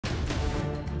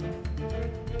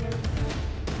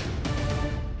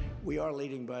We are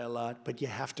leading by a lot, but you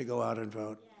have to go out and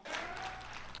vote.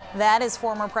 That is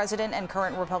former President and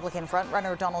current Republican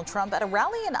frontrunner Donald Trump at a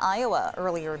rally in Iowa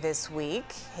earlier this week.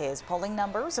 His polling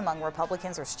numbers among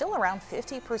Republicans are still around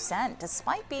 50%,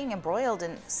 despite being embroiled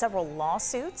in several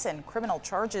lawsuits and criminal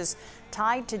charges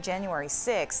tied to January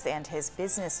 6th and his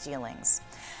business dealings.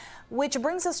 Which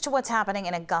brings us to what's happening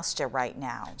in Augusta right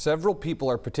now. Several people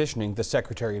are petitioning the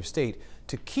Secretary of State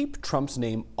to keep Trump's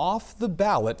name off the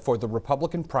ballot for the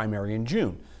Republican primary in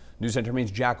June. News Center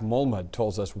Maine's Jack Mulmud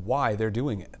tells us why they're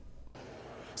doing it.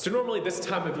 So normally this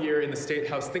time of year in the State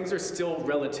House, things are still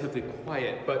relatively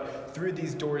quiet, but through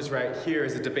these doors right here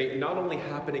is a debate not only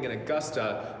happening in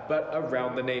Augusta, but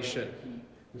around the nation.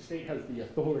 The state has the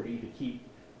authority to keep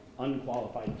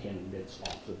unqualified candidates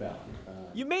off the ballot.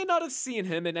 You may not have seen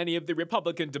him in any of the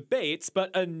Republican debates,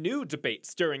 but a new debate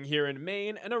stirring here in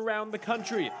Maine and around the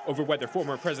country over whether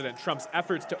former President Trump's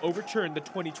efforts to overturn the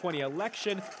 2020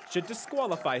 election should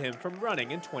disqualify him from running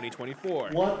in 2024.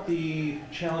 What the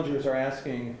challengers are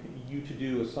asking you to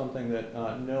do is something that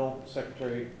no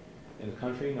secretary in the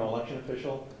country, no election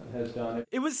official has done.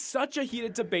 It was such a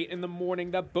heated debate in the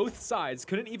morning that both sides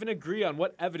couldn't even agree on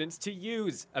what evidence to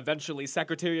use. Eventually,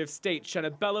 Secretary of State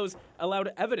Shannon Bellows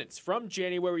allowed evidence from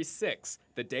January 6th,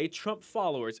 the day Trump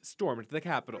followers stormed the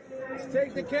Capitol. Let's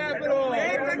take the Capitol!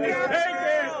 Take the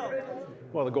Capitol!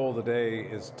 Well, the goal of the day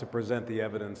is to present the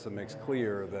evidence that makes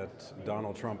clear that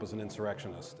Donald Trump is an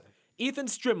insurrectionist. Ethan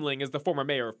Strimling is the former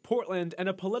mayor of Portland and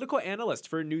a political analyst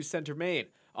for News Center Maine.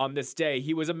 On this day,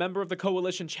 he was a member of the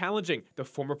coalition challenging the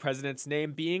former president's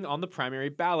name being on the primary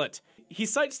ballot. He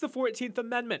cites the 14th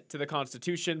Amendment to the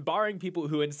Constitution, barring people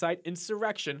who incite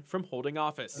insurrection from holding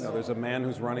office. You know, there's a man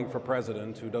who's running for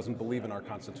president who doesn't believe in our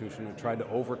Constitution, who tried to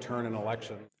overturn an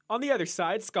election. On the other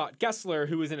side, Scott Gessler,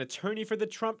 who is an attorney for the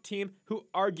Trump team, who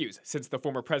argues since the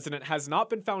former president has not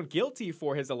been found guilty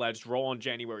for his alleged role on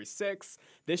January 6th,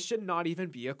 this should not even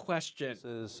be a question. This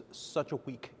is such a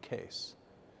weak case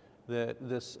that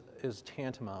this is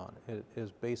tantamount. It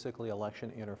is basically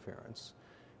election interference.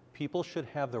 People should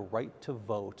have the right to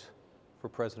vote for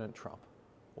President Trump,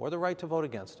 or the right to vote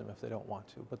against him if they don't want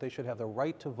to, but they should have the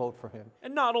right to vote for him.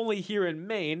 And not only here in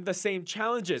Maine, the same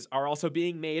challenges are also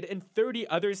being made in 30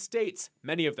 other states.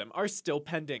 Many of them are still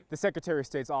pending. The Secretary of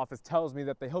State's office tells me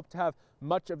that they hope to have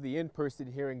much of the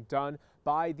in-person hearing done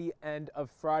by the end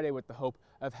of Friday, with the hope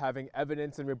of having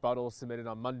evidence and rebuttals submitted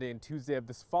on Monday and Tuesday of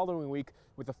this following week,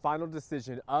 with the final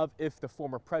decision of if the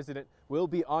former president will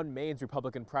be on Maine's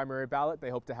Republican primary ballot.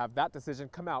 They hope to have that decision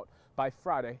come out by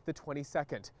Friday the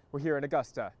 22nd. We're here in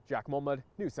Augusta. Jack Mulmud,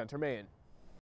 News Center Maine.